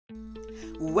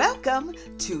Welcome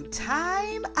to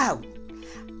Time Out.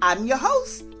 I'm your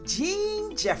host,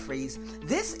 Jean Jeffries.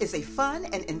 This is a fun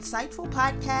and insightful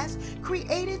podcast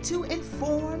created to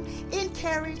inform,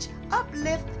 encourage,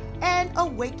 uplift, and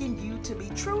awaken you to be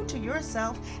true to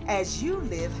yourself as you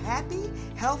live happy,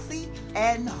 healthy,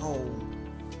 and whole.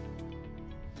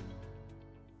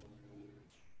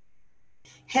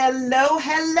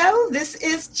 Hello. This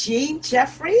is Jean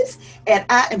Jeffries, and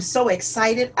I am so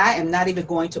excited. I am not even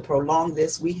going to prolong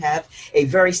this. We have a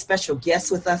very special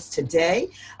guest with us today,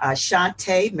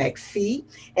 Shantee McPhee,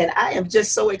 and I am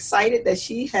just so excited that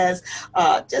she has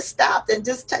just stopped and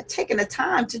just taken the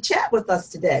time to chat with us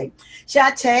today.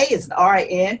 Shantee is an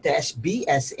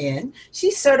RN-BSN.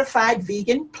 She's certified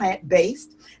vegan,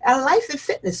 plant-based, a life and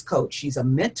fitness coach. She's a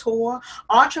mentor,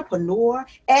 entrepreneur,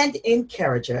 and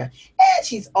encourager. And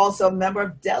she's also a member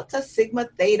of Delta Sigma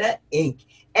Theta Inc.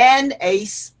 and a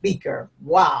speaker.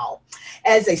 Wow.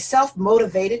 As a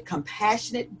self-motivated,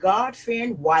 compassionate,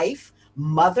 God-fearing wife,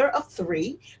 mother of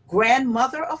 3,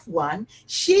 grandmother of 1,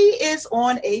 she is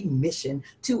on a mission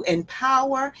to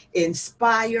empower,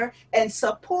 inspire, and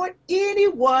support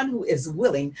anyone who is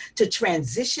willing to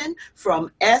transition from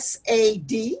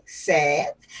SAD,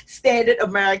 Standard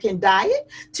American Diet,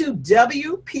 to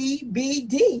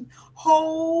WPBD,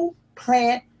 Whole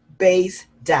Plant-Based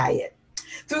Diet.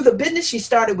 Through the business she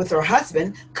started with her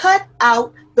husband, Cut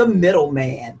Out the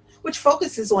Middleman, which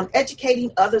focuses on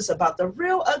educating others about the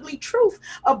real ugly truth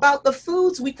about the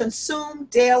foods we consume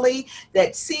daily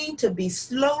that seem to be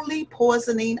slowly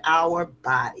poisoning our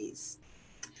bodies.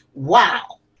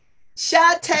 Wow.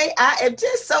 Shantee, I am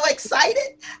just so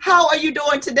excited. How are you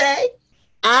doing today?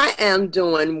 I am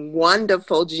doing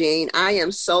wonderful, Jean. I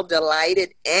am so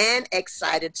delighted and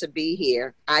excited to be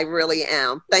here. I really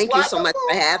am. Thank you so much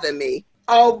for having me.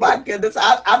 Oh my goodness.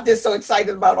 I'm just so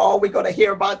excited about all we're going to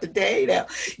hear about today. Now,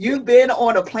 you've been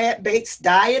on a plant-based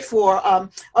diet for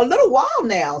a little while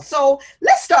now. So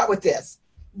let's start with this.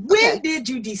 When did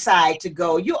you decide to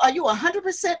go? Are you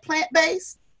 100%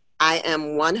 plant-based? I am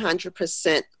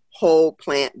 100% whole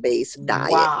plant-based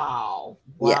diet. Wow.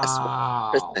 Yes,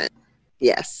 100%.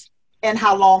 Yes. And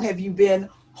how long have you been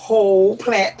whole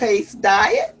plant-based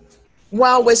diet?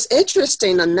 Well, what's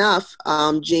interesting enough,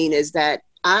 Jean, is that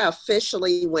I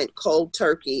officially went cold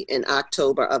turkey in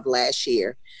October of last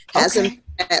year. Hasn't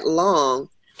been that long,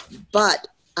 but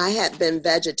I had been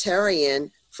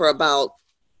vegetarian for about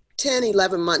 10,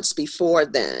 11 months before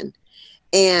then.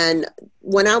 And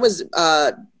when I was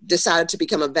decided to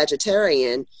become a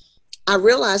vegetarian, I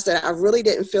realized that I really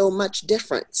didn't feel much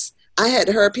difference. I had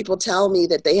heard people tell me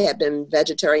that they had been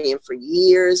vegetarian for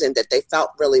years and that they felt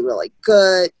really, really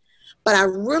good, but I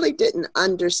really didn't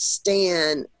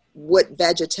understand what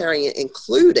vegetarian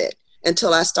included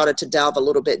until I started to delve a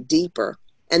little bit deeper.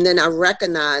 And then I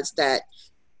recognized that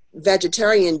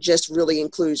vegetarian just really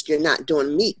includes you're not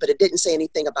doing meat, but it didn't say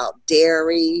anything about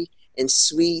dairy and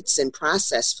sweets and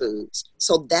processed foods.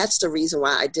 So that's the reason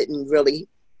why I didn't really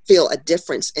feel a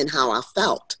difference in how I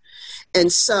felt.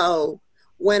 And so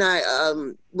when I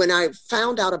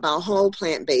found out about whole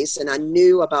plant-based and I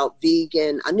knew about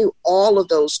vegan, I knew all of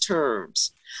those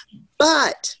terms,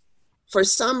 but for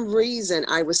some reason,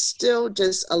 I was still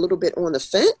just a little bit on the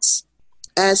fence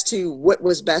as to what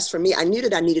was best for me. I knew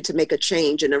that I needed to make a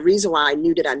change. And the reason why I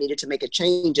knew that I needed to make a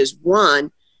change is,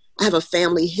 one, I have a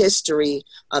family history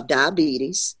of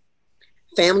diabetes,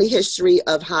 family history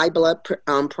of high blood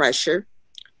pressure,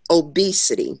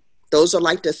 obesity. Those are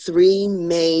like the 3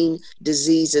 main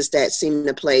diseases that seem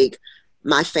to plague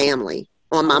my family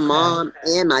on my mom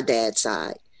and my dad's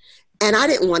side. And I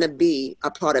didn't want to be a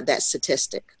part of that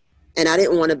statistic. And I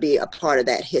didn't want to be a part of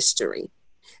that history.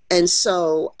 And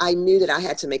so I knew that I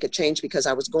had to make a change because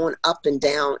I was going up and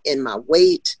down in my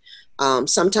weight.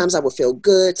 Sometimes I would feel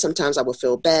good. Sometimes I would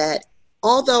feel bad.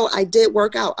 Although I did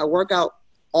work out. I work out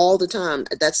all the time.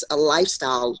 That's a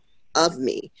lifestyle of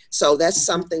me. So that's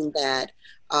something that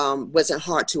wasn't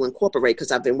hard to incorporate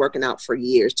because I've been working out for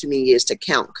years, too many years to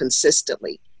count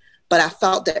consistently. But I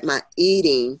felt that my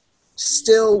eating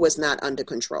still was not under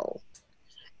control.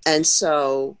 And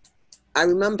so I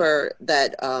remember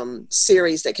that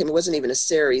series that came, it wasn't even a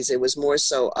series, it was more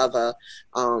so of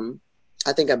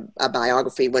I think a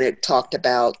biography when it talked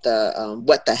about the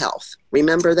What the Health.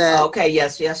 Remember that? Okay,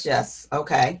 yes.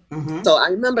 Okay. Mm-hmm. So I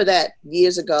remember that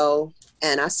years ago,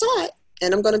 and I saw it,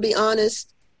 and I'm going to be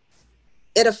honest,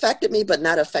 it affected me, but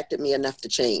not affected me enough to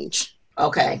change.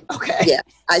 Okay. Yeah,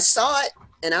 I saw it,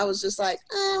 and I was just like,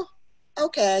 oh,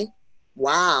 okay,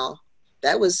 wow,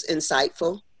 that was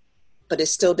insightful. But it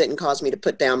still didn't cause me to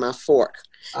put down my fork.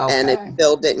 Okay. And it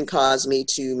still didn't cause me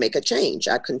to make a change.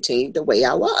 I continued the way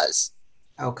I was.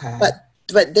 Okay.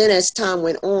 But then as time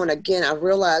went on, again, I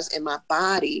realized in my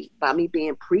body, by me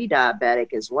being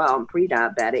pre-diabetic as well, I'm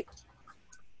pre-diabetic,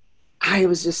 I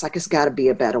was just like, it's got to be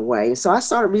a better way. So I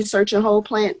started researching whole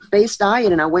plant-based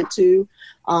diet, and I went to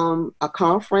a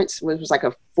conference, which was like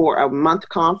a month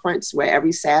conference where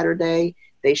every Saturday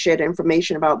they shared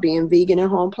information about being vegan and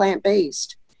whole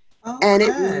plant-based. Oh, And it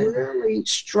good. really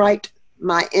struck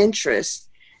my interest.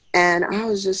 And I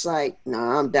was just like, no,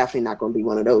 I'm definitely not going to be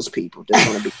one of those people that's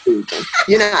going to be vegan.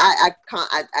 You know,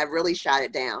 I really shot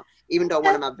it down, even though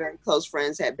one of my very close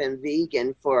friends had been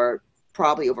vegan for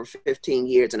probably over 15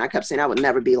 years. And I kept saying I would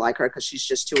never be like her because she's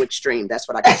just too extreme. That's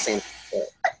what I kept saying.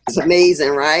 It's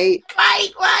amazing, right?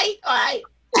 Right.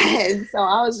 And so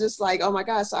I was just like, oh my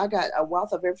God. So I got a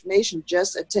wealth of information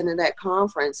just attending that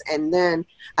conference. And then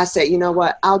I said, you know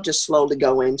what? I'll just slowly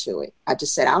go into it. I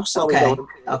just said, I'll slowly go into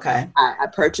it. Okay. I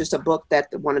purchased a book that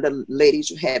one of the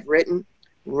ladies had written,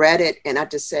 read it. And I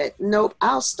just said, nope,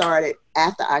 I'll start it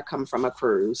after I come from a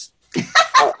cruise.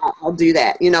 I'll do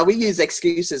that. You know, we use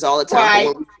excuses all the time. Right.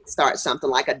 When we start something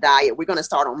like a diet, we're going to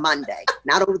start on Monday,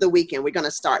 not over the weekend. We're going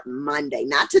to start Monday,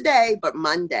 not today, but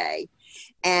Monday.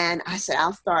 And I said,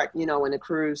 I'll start, you know, when the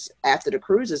cruise, after the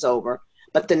cruise is over.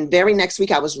 But then very next week,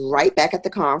 I was right back at the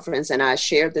conference, and I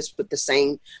shared this with the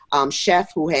same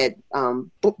chef who had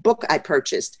book I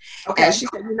purchased. Okay. And she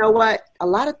said, you know what? A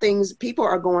lot of things, people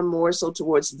are going more so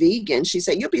towards vegan. She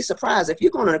said, you'll be surprised. If you're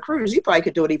going on a cruise, you probably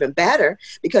could do it even better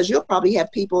because you'll probably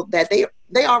have people that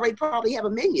they already probably have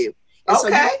a menu. And so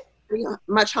you don't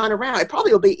much hunt around. It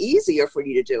probably will be easier for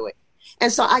you to do it.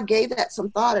 And so I gave that some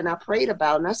thought, and I prayed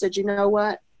about it, and I said, you know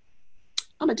what?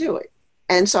 I'm going to do it.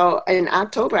 And so in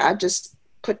October, I just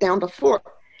put down the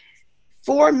fork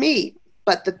for me.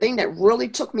 But the thing that really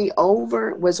took me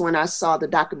over was when I saw the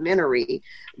documentary,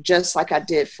 just like I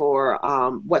did for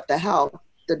What the Health.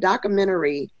 The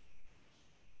documentary,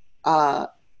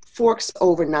 Forks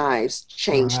Over Knives,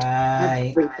 changed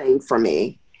everything for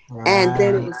me. Right. And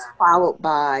then it was followed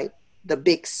by the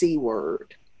big C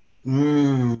word.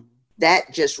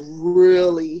 That just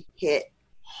really hit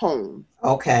home.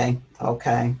 Okay.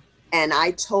 And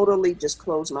I totally just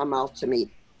closed my mouth to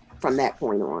meat from that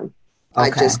point on.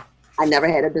 Okay. I never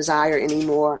had a desire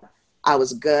anymore. I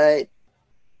was good.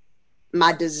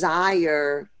 My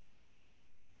desire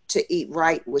to eat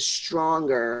right was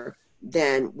stronger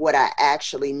than what I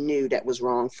actually knew that was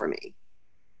wrong for me.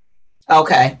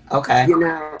 Okay. You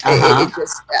know,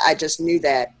 I just knew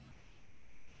that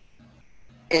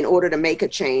in order to make a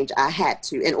change,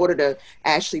 in order to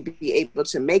actually be able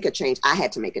to make a change, I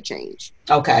had to make a change.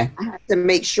 Okay. I had to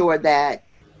make sure that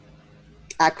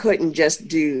I couldn't just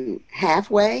do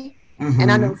halfway. And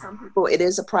I know some people, it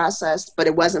is a process, but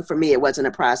it wasn't for me. It wasn't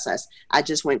a process. I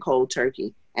just went cold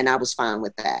turkey, and I was fine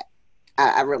with that.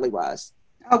 I really was.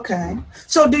 Okay.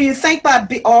 So do you think by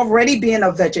already being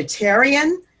a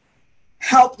vegetarian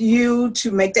helped you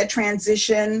to make that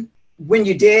transition when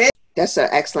you did? That's an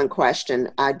excellent question.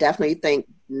 I definitely think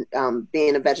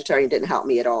being a vegetarian didn't help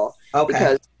me at all. Okay.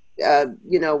 Because,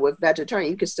 you know, with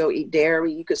vegetarian, you could still eat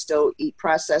dairy, you could still eat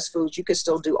processed foods, you could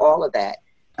still do all of that.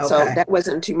 Okay. So that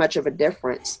wasn't too much of a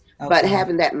difference. Okay. But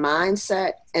having that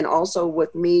mindset, and also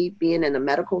with me being in the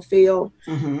medical field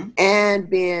and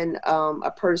being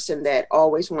a person that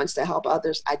always wants to help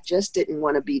others, I just didn't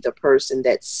want to be the person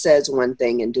that says one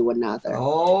thing and do another.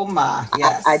 Oh my,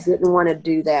 yes. I didn't want to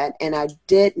do that. And I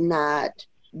did not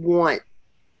want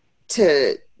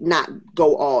to not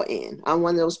go all in. I'm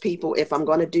one of those people, if I'm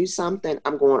going to do something,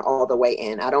 I'm going all the way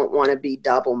in. I don't want to be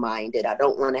double-minded. I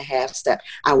don't want to half step.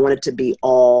 I want it to be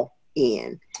all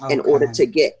in order to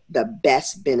get the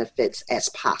best benefits as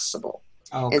possible.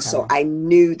 Okay. And so I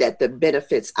knew that the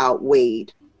benefits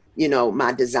outweighed, you know,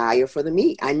 my desire for the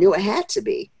meat. I knew it had to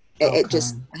be. It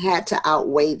just had to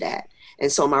outweigh that.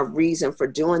 And so my reason for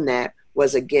doing that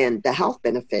was, again, the health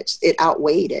benefits. It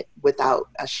outweighed it without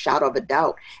a shadow of a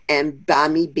doubt. And by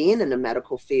me being in the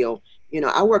medical field, you know,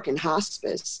 I work in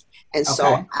hospice. And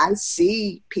so I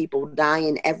see people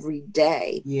dying every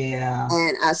day. Yeah.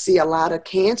 And I see a lot of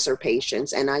cancer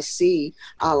patients, and I see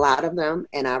a lot of them,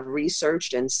 and I've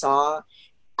researched and saw.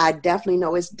 I definitely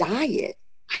know it's diet.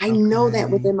 I know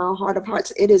that within my heart of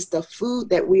hearts. It is the food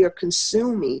that we are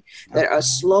consuming that are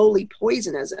slowly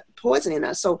poisoning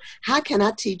us. So how can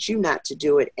I teach you not to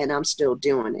do it, and I'm still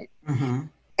doing it?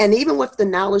 And even with the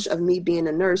knowledge of me being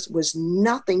a nurse was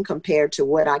nothing compared to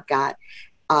what I got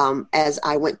as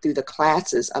I went through the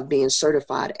classes of being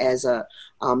certified as a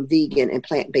vegan and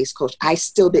plant-based coach. I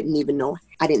still didn't even know.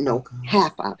 I didn't know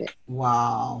half of it.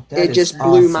 Wow. It just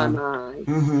blew my mind.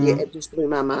 Yeah, it just blew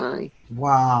my mind.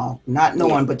 Wow. Not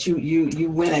knowing, but you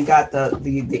went and got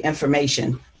the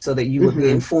information so that you would be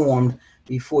informed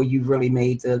before you really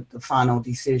made the final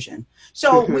decision.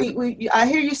 So I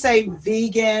hear you say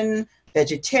vegan,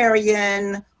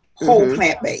 vegetarian, whole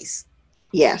plant-based.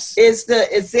 Yes. Is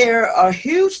there a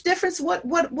huge difference?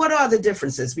 What are the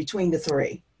differences between the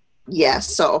three?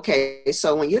 Yes. So, okay.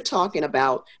 So when you're talking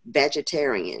about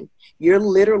vegetarian, you're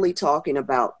literally talking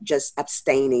about just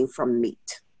abstaining from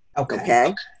meat.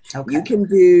 Okay. You can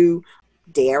do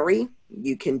dairy.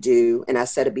 You can do, and I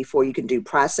said it before, you can do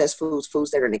processed foods,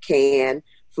 foods that are in a can,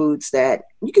 foods that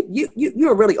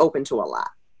you're really open to a lot.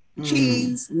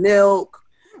 Cheese, milk,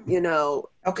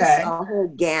 it's a whole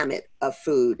gamut of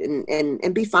food,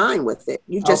 and be fine with it.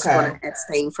 You just want to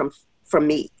abstain from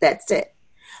meat. That's it.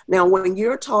 Now, when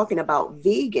you're talking about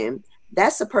vegan,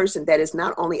 that's a person that is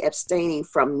not only abstaining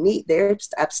from meat, they're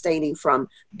abstaining from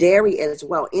dairy as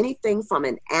well, anything from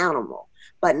an animal.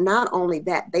 But not only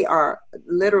that, they are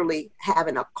literally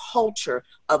having a culture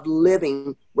of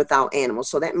living without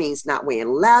animals. So that means not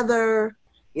wearing leather,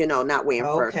 not wearing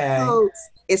fur coats.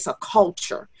 It's a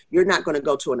culture. You're not going to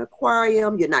go to an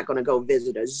aquarium. You're not going to go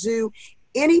visit a zoo.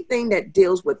 Anything that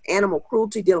deals with animal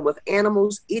cruelty, dealing with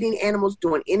animals, eating animals,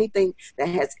 doing anything that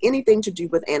has anything to do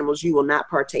with animals, you will not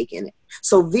partake in it.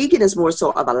 So vegan is more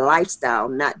so of a lifestyle,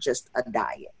 not just a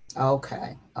diet.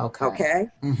 Okay.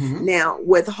 Now,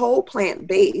 with whole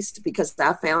plant-based, because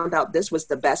I found out this was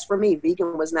the best for me,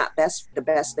 vegan was not the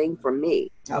best thing for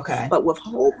me. But with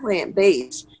whole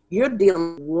plant-based, you're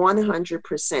dealing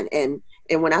 100%.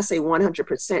 And when I say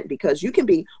 100%, because you can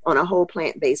be on a whole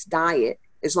plant-based diet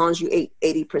as long as you ate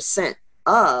 80%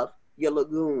 of your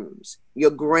legumes,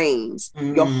 your grains,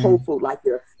 your whole food, like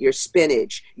your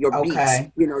spinach, your beets,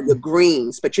 your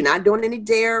greens, but you're not doing any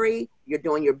dairy. You're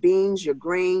doing your beans, your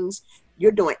greens.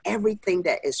 You're doing everything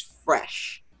that is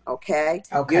fresh. Okay.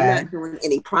 You're not doing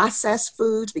any processed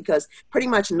foods, because pretty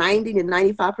much 90 to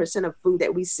 95% of food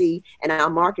that we see in our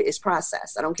market is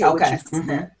processed. I don't care what you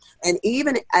say. And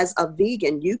even as a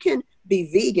vegan, you can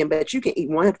be vegan, but you can eat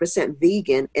 100%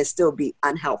 vegan and still be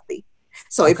unhealthy.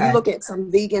 So if you look at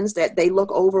some vegans that they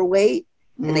look overweight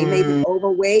and they may be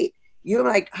overweight, you're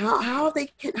like, how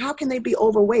can they be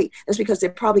overweight? It's because they're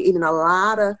probably eating a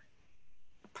lot of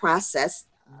processed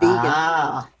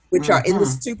vegan, which are in the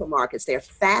supermarkets. They're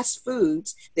fast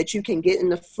foods that you can get in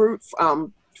the fruit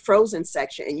frozen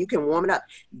section, and you can warm it up.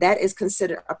 That is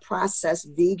considered a processed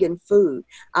vegan food.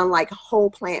 Unlike whole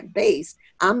plant-based,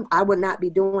 I would not be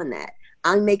doing that.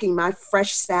 I'm making my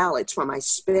fresh salads from my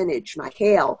spinach, my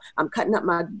kale. I'm cutting up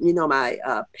my,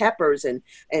 my peppers and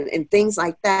things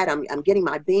like that. I'm getting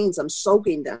my beans. I'm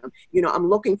soaking them. I'm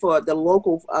looking for the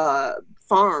local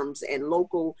farms and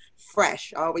local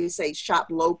fresh. I always say shop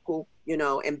local,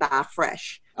 and buy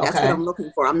fresh. That's what I'm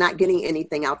looking for. I'm not getting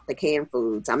anything out the canned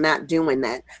foods. I'm not doing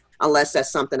that unless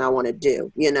that's something I want to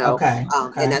do, and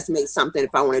that's maybe something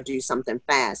if I want to do something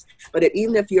fast. But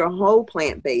even if you're whole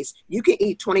plant-based, you can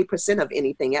eat 20% of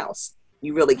anything else.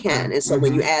 You really can. And so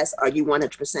when you ask, are you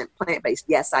 100% plant-based?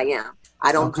 Yes, I am.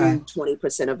 I don't do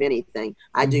 20% of anything.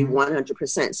 I do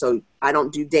 100%. So I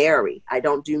don't do dairy. I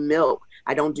don't do milk.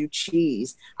 I don't do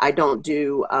cheese. I don't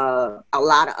do a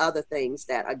lot of other things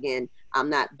that, again, I'm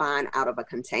not buying out of a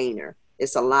container.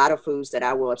 It's a lot of foods that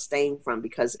I will abstain from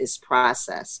because it's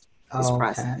processed. It's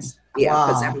processed. Yeah,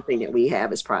 because everything that we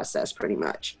have is processed pretty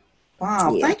much.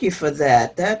 Wow, thank you for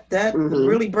that. That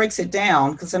really breaks it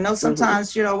down, because I know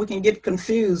sometimes, we can get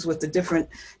confused with the different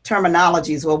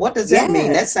terminologies. Well, what does that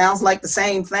mean? That sounds like the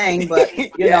same thing, but,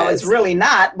 it's really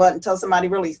not, but until somebody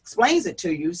really explains it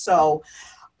to you. So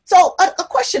a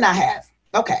question I have.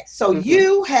 Okay, so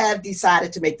you have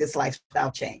decided to make this lifestyle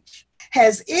change.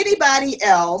 Has anybody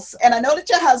else, and I know that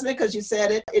your husband, because you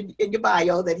said it in your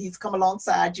bio that he's come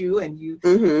alongside you and you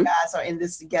guys are in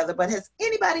this together, but has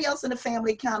anybody else in the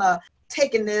family kind of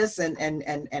taken this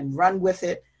and run with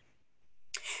it?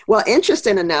 Well,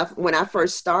 interesting enough, when I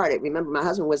first started, remember my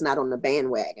husband was not on the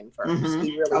bandwagon first.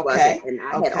 He really wasn't. And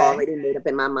I had already made up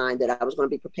in my mind that I was going to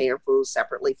be preparing food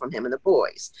separately from him and the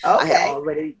boys. I had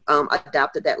already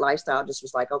adopted that lifestyle, just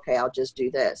was like, okay, I'll just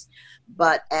do this.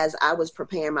 But as I was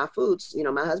preparing my foods,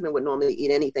 my husband would normally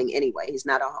eat anything anyway. He's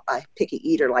not a picky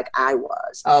eater like I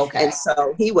was. And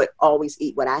so he would always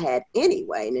eat what I had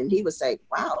anyway. And then he would say,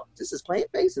 wow, this is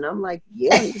plant-based. And I'm like,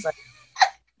 yeah. He was like,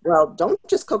 well, don't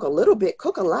just cook a little bit,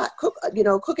 cook a lot, cook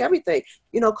everything,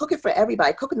 cook it for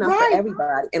everybody, cook enough for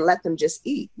everybody and let them just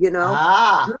eat, You don't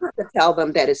have to tell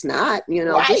them that it's not,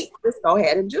 just go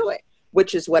ahead and do it,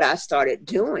 which is what I started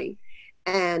doing.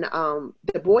 And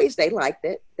the boys, they liked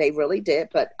it. They really did.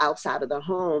 But outside of the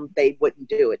home, they wouldn't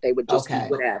do it. They would just eat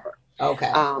whatever.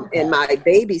 Okay. And Okay. my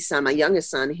baby son, my youngest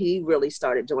son, he really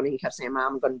started doing it. He kept saying,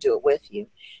 "Mom, I'm going to do it with you."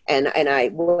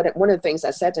 One of the things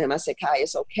I said to him, I said, "Kai,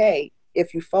 it's okay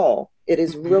if you fall. It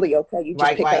is Hmm. really okay. You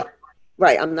just Right. pick up. Right.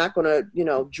 Right. I'm not going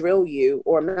to, drill you,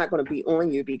 or I'm not going to be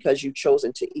on you because you've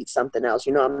chosen to eat something else.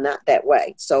 I'm not that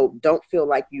way. So don't feel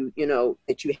like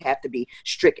that you have to be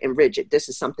strict and rigid. This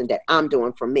is something that I'm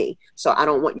doing for me. So I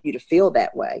don't want you to feel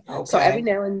that way." So every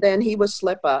Okay. now and then he would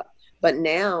slip up. But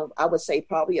now, I would say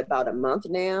probably about a month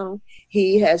now,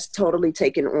 he has totally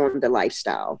taken on the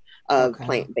lifestyle of Okay.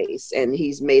 plant-based, and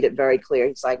he's made it very clear.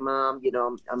 He's like, "Mom,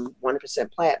 I'm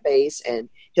 100% plant-based," and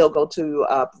he'll go to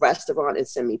a restaurant and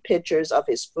send me pictures of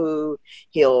his food.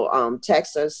 He'll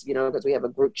text us, because we have a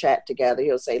group chat together.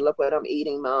 He'll say, "Look what I'm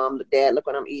eating, Mom, Dad, look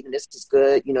what I'm eating. This is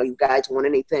good. You guys want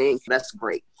anything?" That's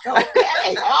great.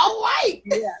 Okay. All right.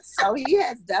 Yeah, so he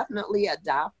has definitely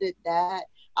adopted that.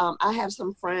 I have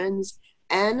some friends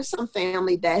and some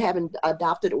family that haven't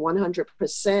adopted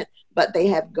 100%, but they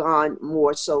have gone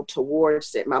more so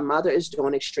towards it. My mother is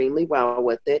doing extremely well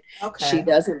with it. She Okay.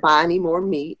 doesn't buy any more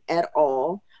meat at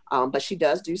all. But she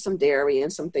does do some dairy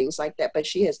and some things like that. But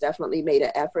she has definitely made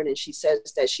an effort, and she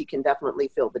says that she can definitely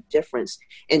feel the difference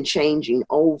in changing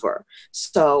over.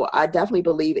 So I definitely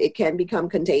believe it can become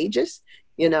contagious.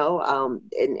 And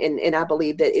I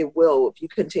believe that it will, if you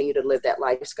continue to live that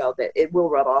lifestyle, that it will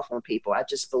rub off on people. I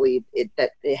just believe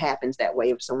that it happens that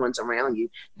way. If someone's around you,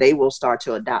 they will start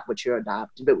to adopt what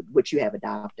you have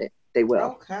adopted. They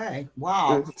will. Okay.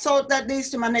 Wow. Mm-hmm. So that leads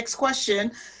to my next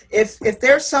question. If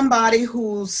there's somebody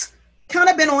who's kind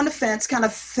of been on the fence, kind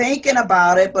of thinking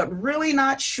about it, but really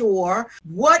not sure,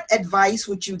 what advice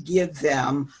would you give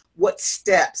them? What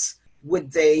steps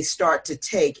would they start to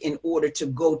take in order to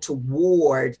go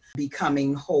toward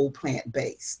becoming whole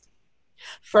plant-based?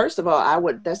 First of all,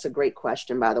 that's a great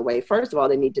question, by the way. First of all,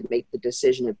 they need to make the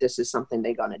decision if this is something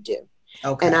they're going to do.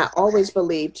 And Okay. I always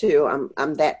believe too,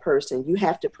 I'm that person. You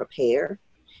have to prepare.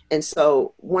 And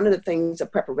so one of the things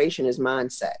of preparation is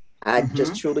mindset. I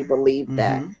just Mm-hmm. truly believe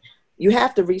that. Mm-hmm. You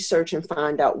have to research and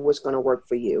find out what's going to work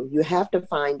for you. You have to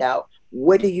find out,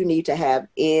 what do you need to have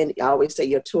in, I always say,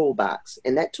 your toolbox.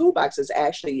 And that toolbox is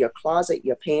actually your closet,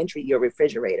 your pantry, your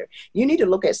refrigerator. You need to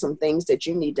look at some things that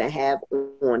you need to have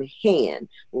on hand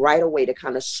right away to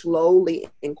kind of slowly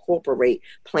incorporate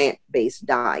plant-based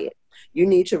diet. You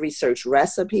need to research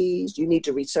recipes. You need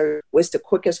to research what's the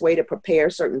quickest way to prepare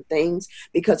certain things.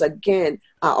 Because again,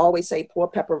 I always say poor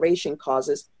preparation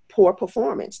causes poor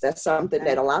performance. That's something Okay.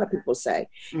 that a lot of people say.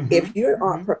 Mm-hmm. If you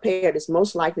aren't Mm-hmm. prepared, it's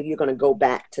most likely you're going to go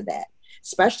back to that,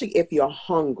 especially if you're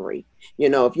hungry.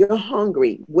 If you're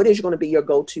hungry, what is going to be your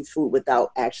go-to food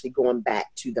without actually going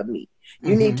back to the meat?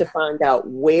 You need Mm-hmm. to find out,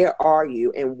 where are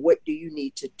you and what do you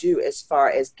need to do as far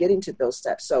as getting to those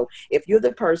steps. So if you're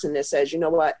the person that says,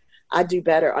 what, I do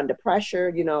better under pressure.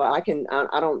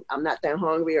 I'm not that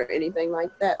hungry or anything like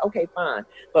that. Okay, fine.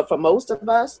 But for most of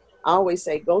us, I always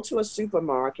say, go to a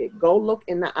supermarket, go look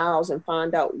in the aisles and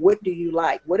find out, what do you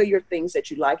like? What are your things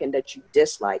that you like and that you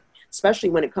dislike? Especially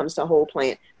when it comes to whole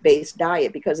plant-based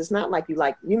diet, because it's not like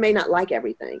you may not like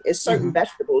everything. It's certain Mm-hmm.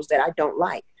 vegetables that I don't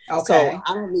like. So Okay.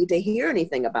 I don't need to hear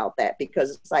anything about that,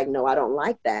 because it's like, no, I don't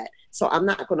like that. So I'm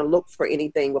not going to look for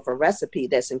anything with a recipe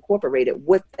that's incorporated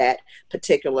with that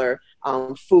particular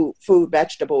food,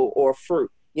 vegetable, or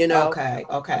fruit. Okay.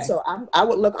 Okay. So I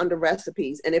would look under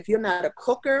recipes. And if you're not a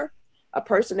cooker, a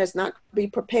person that's not be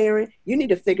preparing, you need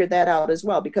to figure that out as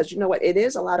well. Because you know what? It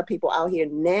is a lot of people out here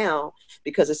now,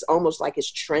 because it's almost like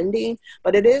it's trending,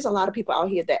 but it is a lot of people out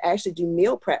here that actually do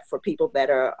meal prep for people that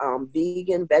are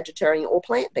vegan, vegetarian, or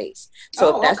plant-based. So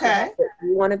if Oh, that's the route okay. that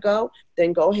you want to go,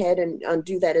 then go ahead and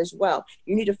do that as well.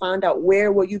 You need to find out,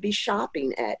 where will you be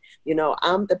shopping at?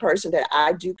 I'm the person that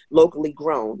I do locally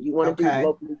grown. You want to do Okay.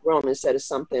 locally grown instead of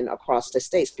something across the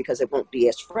states, because it won't be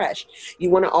as fresh. You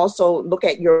want to also look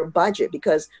at your budget,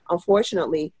 because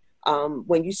unfortunately,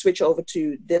 when you switch over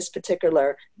to this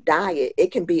particular diet,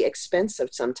 it can be expensive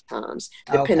sometimes,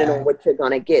 depending on Okay. what you're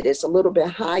going to get. It's a little bit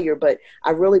higher, but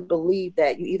I really believe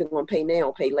that you either going to pay now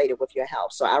or pay later with your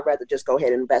health. So I'd rather just go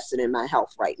ahead and invest it in my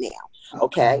health right now.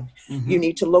 Okay. Okay. You Mm-hmm.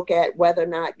 need to look at whether or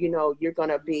not, you're going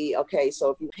to be okay. So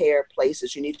if you pair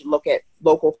places, you need to look at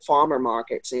local farmer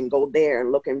markets and go there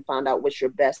and look and find out what's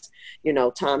your best,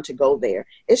 time to go there.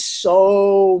 It's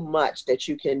so much that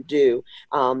you can do,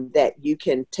 that you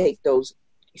can take those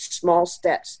small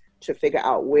steps to figure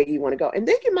out where you want to go. And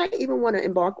then you might even want to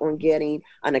embark on getting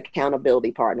an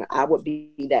accountability partner. I would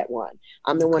be that one.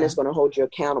 I'm the one that's going to hold you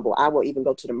accountable. I will even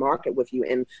go to the market with you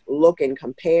and look and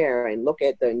compare and look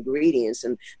at the ingredients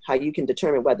and how you can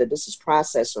determine whether this is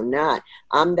processed or not.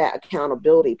 I'm that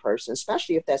accountability person,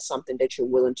 especially if that's something that you're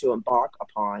willing to embark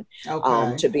upon,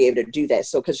 to be able to do that.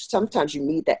 So, because sometimes you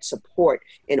need that support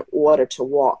in order to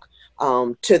walk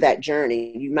to that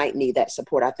journey. You might need that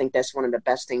support. I think that's one of the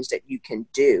best things that you can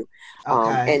do,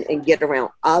 and get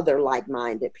around other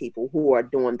like-minded people who are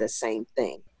doing the same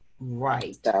thing.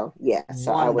 Right. So, yeah.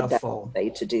 So I would definitely say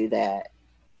to do that.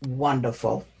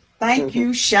 Wonderful. Thank you,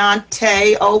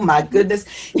 Shantee. Oh my goodness.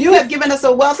 You have given us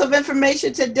a wealth of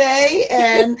information today.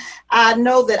 And I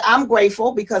know that I'm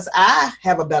grateful because I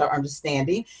have a better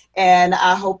understanding. And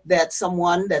I hope that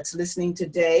someone that's listening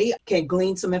today can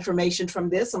glean some information from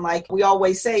this. And like we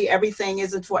always say, everything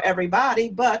isn't for everybody,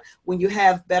 but when you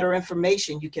have better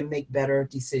information, you can make better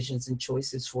decisions and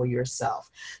choices for yourself.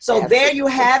 So there you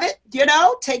have it.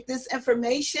 Take this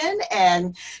information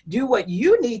and do what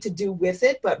you need to do with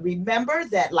it. But remember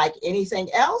that, like anything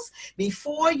else,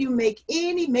 before you make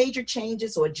any major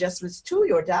changes or adjustments to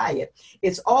your diet,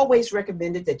 it's always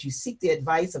recommended that you seek the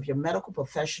advice of your medical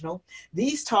professional.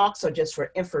 These talks are just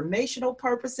for informational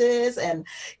purposes and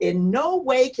in no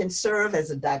way can serve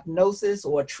as a diagnosis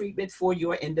or a treatment for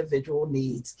your individual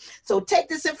needs. So take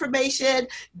this information,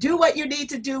 do what you need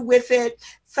to do with it.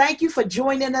 Thank you for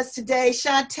joining us today,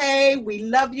 Shantee. We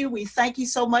love you. We thank you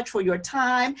so much for your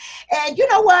time. And you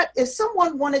know what? If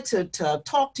someone wanted to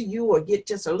talk to you or get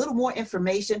just a little more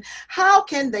information, how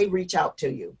can they reach out to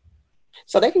you?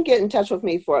 So they can get in touch with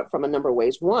me from a number of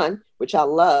ways. One, which I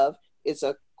love, is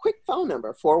a quick phone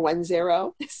number,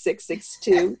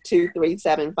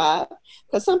 410-662-2375.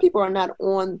 Because some people are not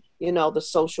on, the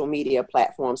social media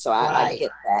platform. So I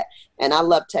get that. And I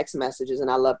love text messages and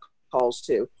I love calls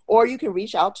too. Or you can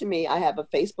reach out to me. I have a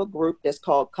Facebook group that's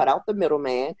called Cut Out the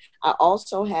Middleman. I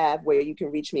also have where you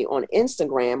can reach me on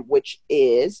Instagram, which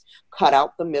is Cut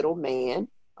Out the Middleman.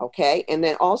 Okay. And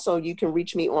then also you can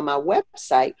reach me on my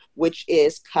website, which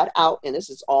is Cut Out. And this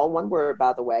is all one word,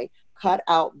 by the way, Cut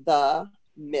Out the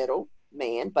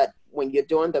Middleman. But when you're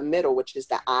doing the middle, which is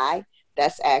the I,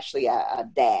 that's actually a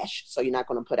dash. So you're not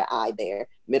going to put an I there,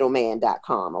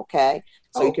 middleman.com. Okay.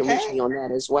 So you can reach me on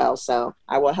that as well. So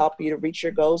I will help you to reach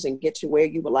your goals and get to where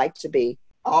you would like to be.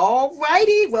 All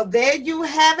righty. Well, there you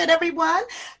have it, everyone.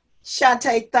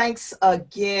 Shantee, thanks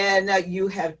again. You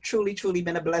have truly, truly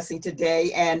been a blessing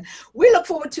today. And we look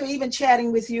forward to even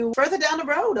chatting with you further down the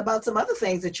road about some other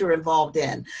things that you're involved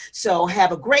in. So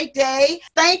have a great day.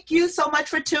 Thank you so much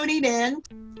for tuning in.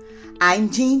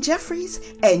 I'm Jean Jeffries,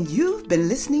 and you've been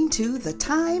listening to the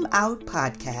Time Out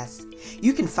Podcast.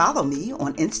 You can follow me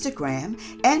on Instagram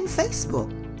and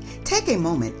Facebook. Take a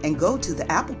moment and go to the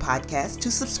Apple Podcast to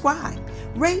subscribe,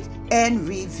 rate, and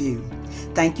review.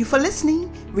 Thank you for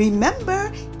listening.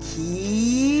 Remember,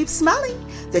 keep smiling.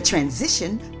 The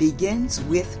transition begins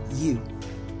with you.